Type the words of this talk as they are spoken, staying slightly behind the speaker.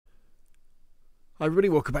Hi everybody,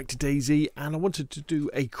 welcome back to DayZ, and I wanted to do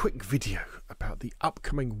a quick video about the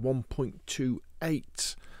upcoming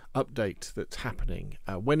 1.28 update that's happening.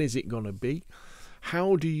 When is it going to be?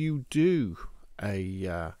 How do you do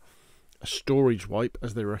a storage wipe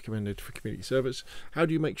as they recommended for community servers? How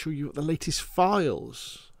do you make sure you've got the latest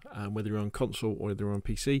files, whether you're on console or whether you're on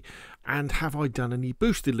PC? And have I done any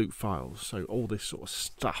boosted loop files? So all this sort of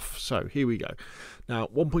stuff. So here we go. Now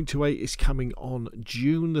 1.28 is coming on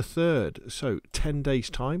June the 3rd, so 10 days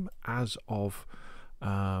time as of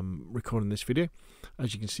recording this video.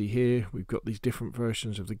 As you can see here, we've got these different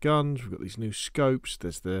versions of the guns. We've got these new scopes.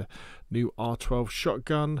 There's the new R12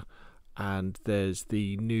 shotgun, and there's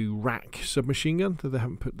the new rack submachine gun. Though they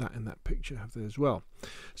haven't put that in that picture, have they, as well?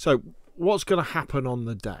 So what's going to happen on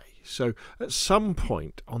the day? So at some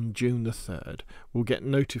point on June the 3rd, we'll get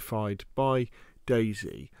notified by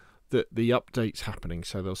DayZ that the update's happening.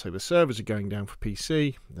 So they'll say the servers are going down for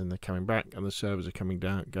PC, then they're coming back, and the servers are going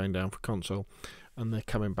down for console, and they're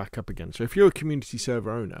coming back up again. So if you're a community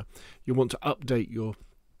server owner, you want to update your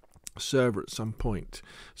server at some point.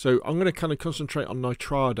 So I'm going to kind of concentrate on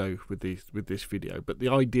Nitrado with this video, but the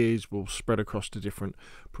ideas will spread across to different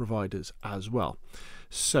providers as well.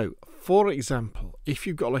 So for example, if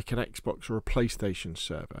you've got like an Xbox or a PlayStation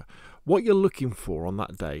server, what you're looking for on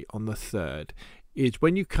that day, on the 3rd, is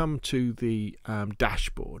when you come to the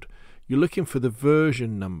dashboard, you're looking for the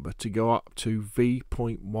version number to go up to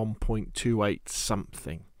v.1.28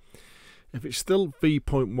 something. If it's still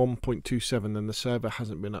v.1.27, then the server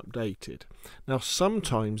hasn't been updated. Now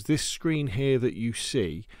sometimes this screen here that you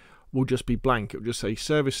see will just be blank. It will just say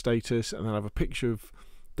service status and then have a picture of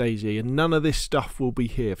DayZ, and none of this stuff will be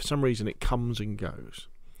here. For some reason it comes and goes.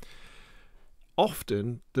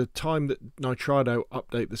 Often the time that Nitrado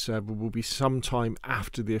update the server will be sometime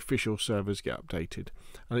after the official servers get updated,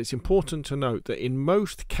 and it's important to note that in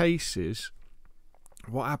most cases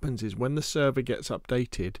what happens is when the server gets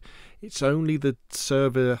updated, it's only the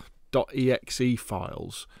server.exe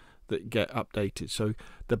files that get updated, so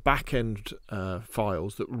the back-end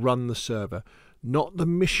files that run the server, not the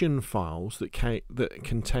mission files that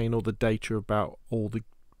contain all the data about all the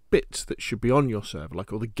bits that should be on your server,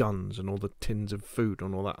 like all the guns and all the tins of food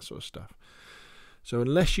and all that sort of stuff. So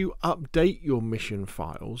unless you update your mission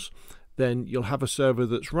files, then you'll have a server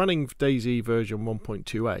that's running DayZ version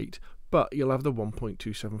 1.28, but you'll have the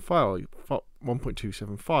 1.27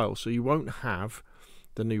 file, so you won't have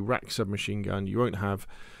the new rack submachine gun, you won't have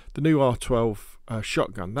the new R12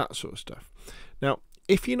 shotgun, that sort of stuff. Now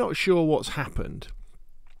if you're not sure what's happened,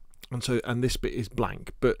 and this bit is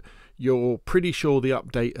blank, but you're pretty sure the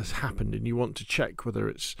update has happened and you want to check whether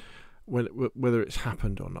it's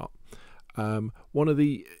happened or not, one of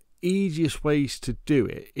the easiest ways to do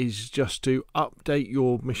it is just to update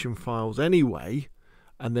your mission files anyway,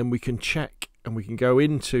 and then we can check and we can go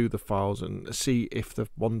into the files and see if the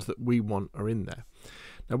ones that we want are in there.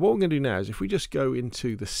 Now what we're going to do now is if we just go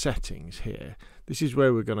into the settings here, this is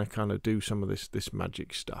where we're going to kind of do some of this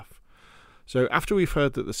magic stuff. So after we've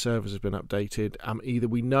heard that the servers have been updated, either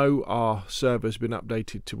we know our server's been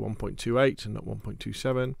updated to 1.28 and not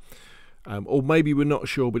 1.27, or maybe we're not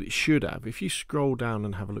sure but it should have. If you scroll down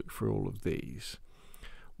and have a look through all of these,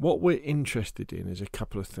 what we're interested in is a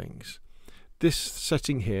couple of things. This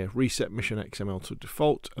setting here, reset mission XML to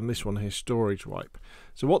default, and this one here, storage wipe.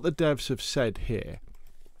 So what the devs have said here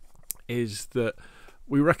is that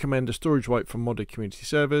we recommend a storage wipe for modded community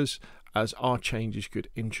servers, as our changes could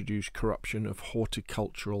introduce corruption of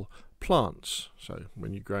horticultural plants, so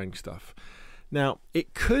when you're growing stuff. Now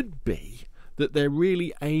it could be that they're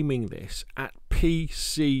really aiming this at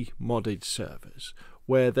PC modded servers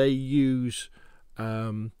where they use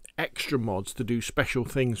extra mods to do special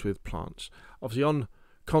things with plants. Obviously on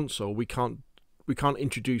console we can't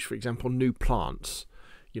introduce, for example, new plants.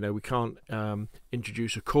 You know, we can't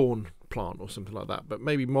introduce a corn plant or something like that, but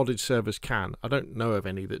maybe modded servers can. I don't know of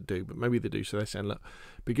any that do, but maybe they do. So they're saying, look,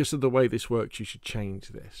 because of the way this works, you should change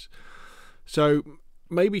this. So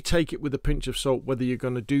maybe take it with a pinch of salt whether you're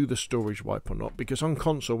going to do the storage wipe or not, because on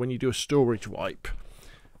console when you do a storage wipe,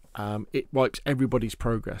 it wipes everybody's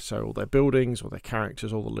progress, so all their buildings, all their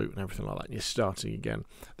characters, all the loot and everything like that, and you're starting again.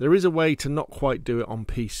 There is a way to not quite do it on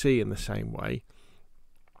PC in the same way,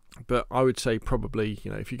 but I would say probably,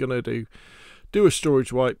 you know, if you're going to do a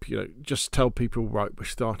storage wipe, you know, just tell people, right, we're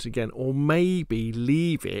starting again, or maybe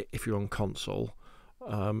leave it if you're on console,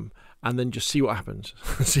 and then just see what happens.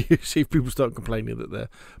 see if people start complaining that their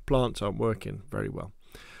plants aren't working very well.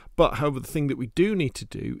 But however, the thing that we do need to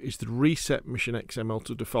do is to reset mission XML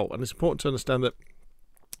to default, and it's important to understand that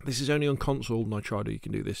this is only on console Nitrado you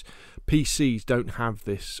can do this. PCs don't have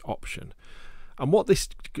this option, and what this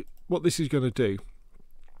is going to do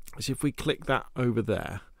is if we click that over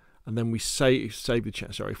there, and then we save the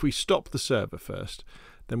chat. Sorry, if we stop the server first,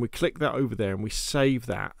 then we click that over there and we save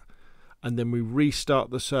that, and then we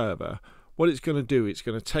restart the server. What it's going to do, it's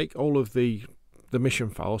going to take all of the mission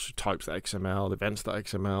files, so types.xml,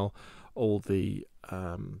 events.xml, all the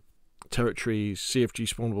territories,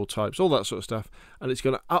 CFG spawnable types, all that sort of stuff, and it's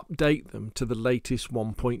going to update them to the latest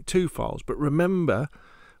 1.2 files. But remember,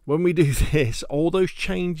 when we do this, all those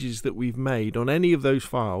changes that we've made on any of those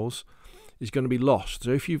files is going to be lost.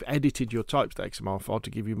 So if you've edited your types.xml file to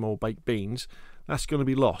give you more baked beans, that's going to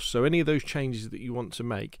be lost. So any of those changes that you want to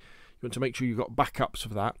make, you want to make sure you've got backups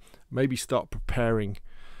of that. Maybe start preparing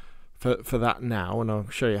for that now, and I'll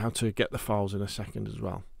show you how to get the files in a second as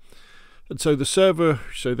well. And so the server,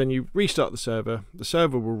 so then you restart the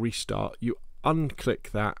server will restart, you unclick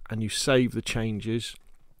that and you save the changes,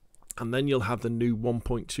 and then you'll have the new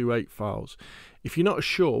 1.28 files. If you're not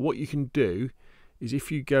sure, what you can do is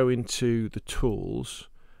if you go into the tools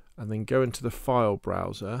and then go into the file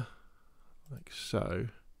browser like so,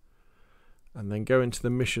 and then go into the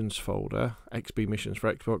missions folder, XB missions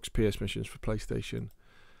for Xbox, PS missions for PlayStation,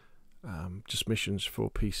 just missions for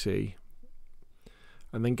PC,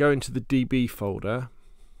 and then go into the DB folder,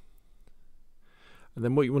 and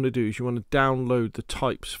then what you want to do is you want to download the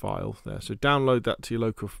types file there. So download that to your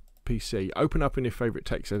local PC, open up in your favorite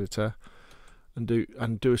text editor, and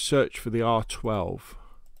do a search for the R12,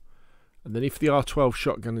 and then if the R12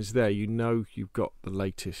 shotgun is there, you know you've got the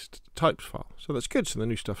latest types file. So that's good. So the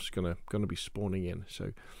new stuff is going to be spawning in,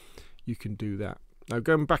 so you can do that. Now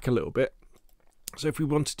going back a little bit, so if we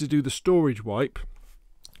wanted to do the storage wipe,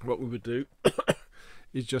 what we would do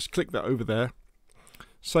is just click that over there,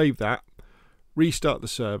 save that, restart the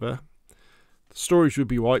server. The storage would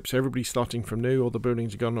be wiped, so everybody's starting from new, all the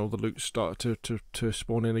buildings are gone, all the loot started to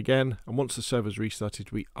spawn in again, and once the server's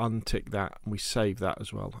restarted, we untick that and we save that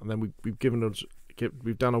as well, and then we've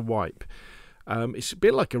done a wipe. It's a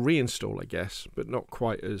bit like a reinstall, I guess, but not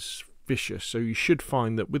quite as vicious. So you should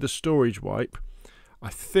find that with a storage wipe, I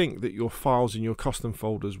think that your files in your custom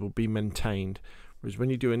folders will be maintained, whereas when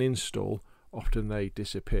you do an install, often they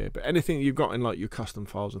disappear. But anything that you've got in like your custom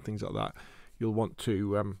files and things like that, you'll want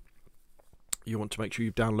to make sure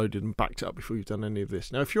you've downloaded and backed it up before you've done any of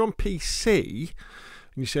this. Now if you're on PC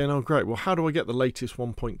and you're saying, oh great, well how do I get the latest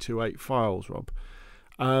 1.28 files, Rob?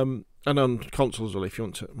 And on console as well, if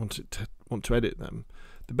you want to edit them,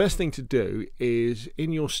 the best thing to do is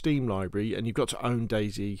in your Steam library, and you've got to own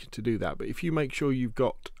DayZ to do that, but if you make sure you've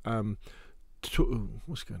got what's going on?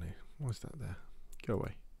 Why's that there? Go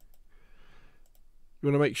away. You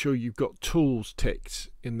want to make sure you've got tools ticked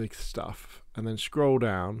in the stuff, and then scroll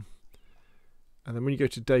down, and then when you go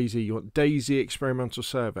to DayZ, you want DayZ Experimental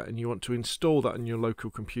Server, and you want to install that on your local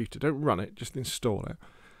computer. Don't run it, just install it.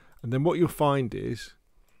 And then what you'll find is,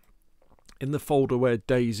 in the folder where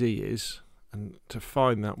DayZ is, and to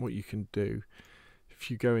find that, what you can do, if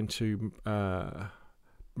you go into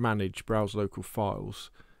Manage, Browse Local Files,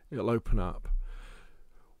 it'll open up.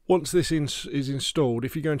 Once this is installed,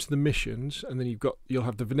 if you go into the missions, and then you'll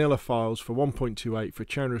have the vanilla files for 1.28 for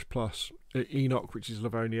Chernarus Plus, Enoch, which is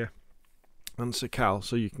Livonia, and Sakal.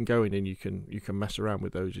 So you can go in and you can mess around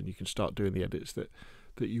with those, and you can start doing the edits that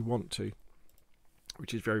you want to,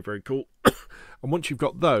 which is very, very cool. And once you've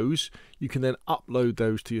got those, you can then upload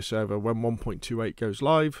those to your server when 1.28 goes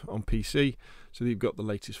live on PC, so that you've got the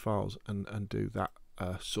latest files and do that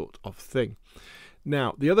sort of thing.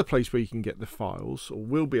 Now, the other place where you can get the files, or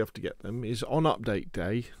will be able to get them, is on update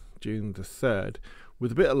day, June the 3rd.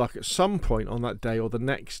 With a bit of luck, at some point on that day or the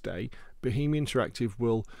next day, Bohemia Interactive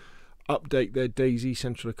will update their DayZ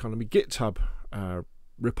Central Economy GitHub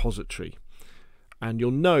repository. And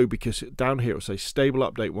you'll know because down here it will say stable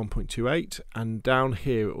update 1.28, and down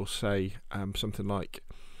here it will say something like,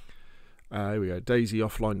 here we go, DayZ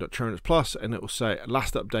offline.Chernarus Plus, and it will say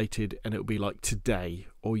last updated, and it will be like today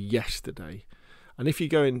or yesterday. And if you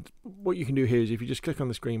go in, what you can do here is if you just click on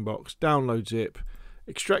this green box, download zip,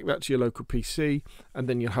 extract that to your local PC, and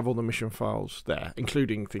then you'll have all the mission files there,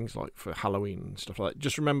 including things like for Halloween and stuff like that.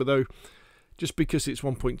 Just remember though, just because it's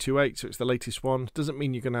 1.28, so it's the latest one, doesn't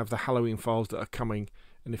mean you're going to have the Halloween files that are coming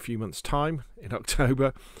in a few months' time in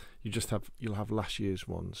October. You'll have last year's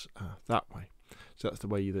ones that way. So that's the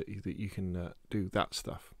way that you can do that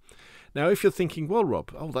stuff. Now, if you're thinking, well,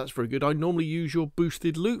 Rob, oh, that's very good. I normally use your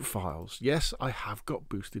boosted loot files. Yes, I have got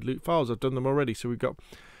boosted loot files. I've done them already. So we've got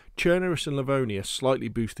Chernarus and Livonia, slightly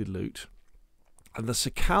boosted loot. And the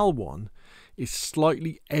Sakal one is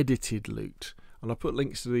slightly edited loot. And I'll put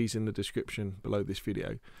links to these in the description below this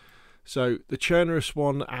video. So the Chernarus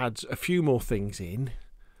one adds a few more things in.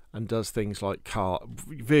 and does things like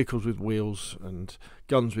vehicles with wheels and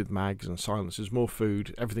guns with mags and silencers, more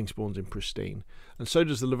food, everything spawns in pristine. And so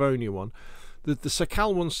does the Livonia one. The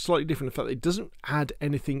Sakal one's slightly different in the fact that it doesn't add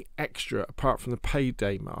anything extra apart from the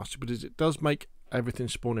payday master, but it does make everything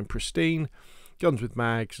spawn in pristine, guns with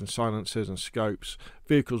mags and silencers and scopes,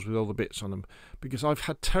 vehicles with all the bits on them, because I've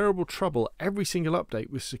had terrible trouble every single update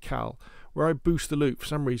with Sakal where I boost the loot. For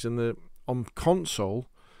some reason, on console,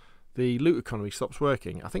 the loot economy stops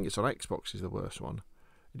working. I think it's on Xbox is the worst one.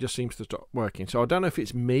 It just seems to stop working. So I don't know if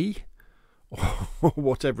it's me or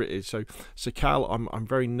whatever it is. So Sakal, I'm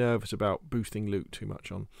very nervous about boosting loot too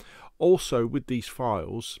much on. Also, with these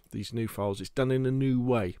files, these new files, it's done in a new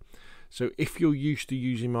way. So if you're used to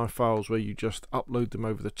using my files where you just upload them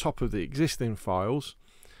over the top of the existing files,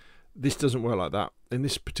 this doesn't work like that. In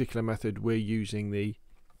this particular method, we're using the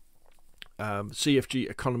CFG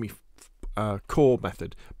economy core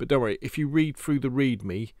method. But don't worry, if you read through the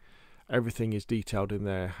README, everything is detailed in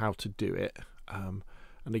there how to do it.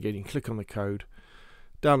 And again, you can click on the code,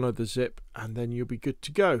 download the zip, and then you'll be good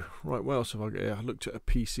to go. Right, well, so I looked at a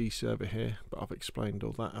PC server here, but I've explained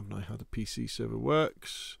all that, haven't I? How the PC server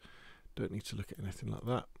works. Don't need to look at anything like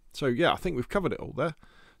that. So yeah, I think we've covered it all there.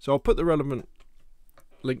 So I'll put the relevant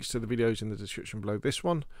links to the videos in the description below this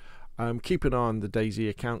one. Keep an eye on the DayZ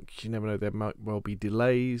account, because you never know, there might well be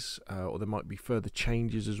delays or there might be further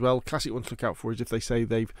changes as well. Classic one to look out for is if they say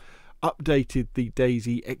they've updated the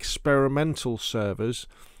DayZ experimental servers.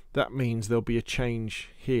 That means there'll be a change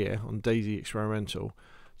here on DayZ experimental.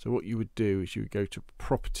 So what you would do is you would go to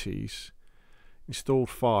properties, installed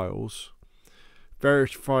files,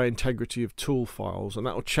 verify integrity of tool files, and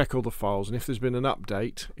that will check all the files, and if there's been an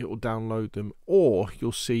update it will download them, or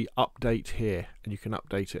you'll see update here and you can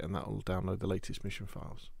update it and that will download the latest mission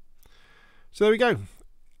files. So there we go.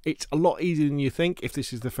 It's a lot easier than you think if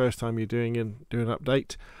this is the first time you're doing an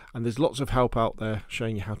update, and there's lots of help out there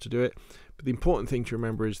showing you how to do it. But the important thing to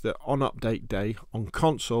remember is that on update day, on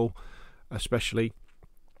console especially,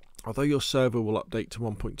 although your server will update to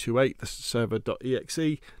 1.28, the server.exe,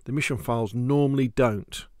 the mission files normally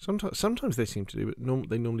don't. Sometimes they seem to do, but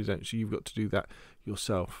they normally don't, so you've got to do that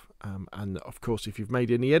yourself. And of course, if you've made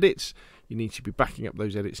any edits, you need to be backing up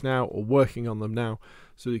those edits now or working on them now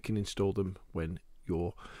so you can install them when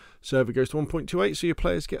your server goes to 1.28 so your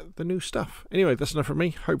players get the new stuff. Anyway, that's enough from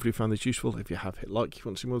me. Hopefully you found this useful. If you have, hit like. If you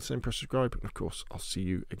want to see more of the same, press subscribe. And of course, I'll see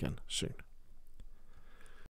you again soon.